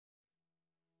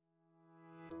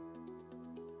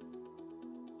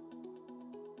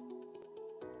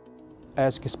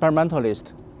As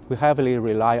experimentalists, we heavily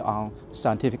rely on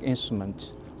scientific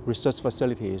instruments, research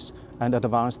facilities, and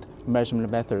advanced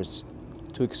measurement methods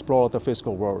to explore the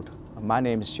physical world. My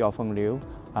name is Xiaofeng Liu.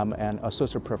 I'm an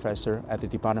associate professor at the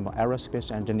Department of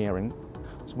Aerospace Engineering.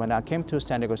 So when I came to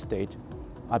San Diego State,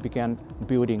 I began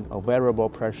building a variable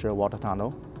pressure water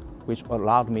tunnel, which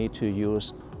allowed me to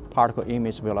use particle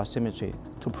image velocimetry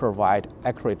to provide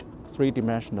accurate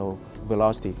three-dimensional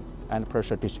velocity and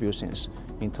pressure distributions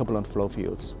in turbulent flow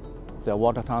fields. The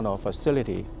water tunnel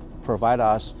facility provides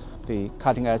us the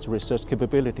cutting-edge research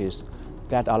capabilities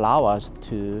that allow us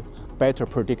to better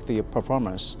predict the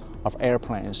performance of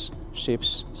airplanes,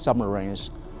 ships, submarines,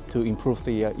 to improve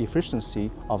the efficiency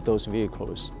of those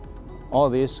vehicles. All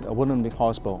this wouldn't be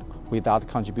possible without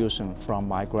contribution from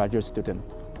my graduate student,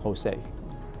 Jose.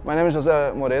 My name is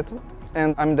Jose Moreto,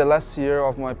 and I'm the last year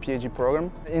of my PhD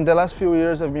program. In the last few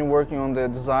years, I've been working on the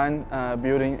design,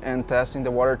 building, and testing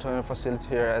the water tunnel facility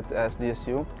here at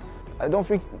SDSU. I don't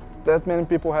think that many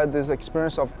people had this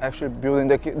experience of actually building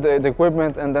the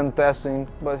equipment and then testing,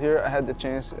 but here I had the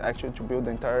chance actually to build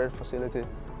the entire facility.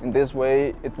 In this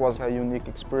way, it was a unique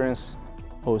experience.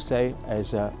 Jose,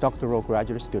 as a doctoral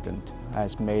graduate student,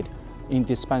 has made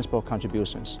indispensable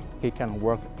contributions. He can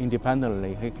work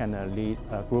independently. He can lead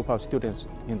a group of students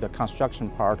in the construction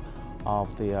part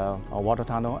of the water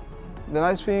tunnel. The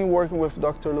nice thing working with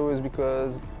Dr. Liu is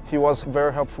because he was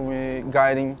very helpful in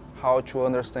guiding how to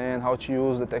understand, how to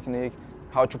use the technique,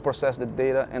 how to process the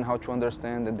data, and how to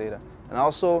understand the data. And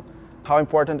also how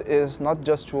important it is not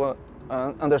just to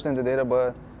understand the data,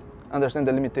 but understand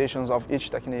the limitations of each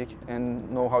technique and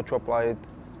know how to apply it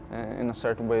in a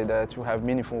certain way that you have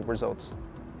meaningful results.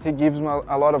 He gives me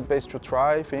a lot of ways to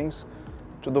try things,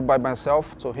 to do by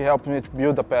myself, so he helped me to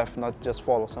build a path, not just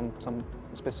follow some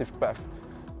specific path.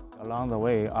 Along the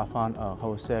way, I found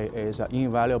Jose is an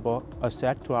invaluable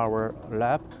asset to our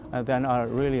lab, and then I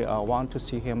really want to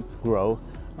see him grow,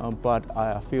 but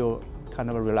I feel kind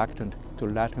of reluctant to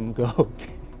let him go.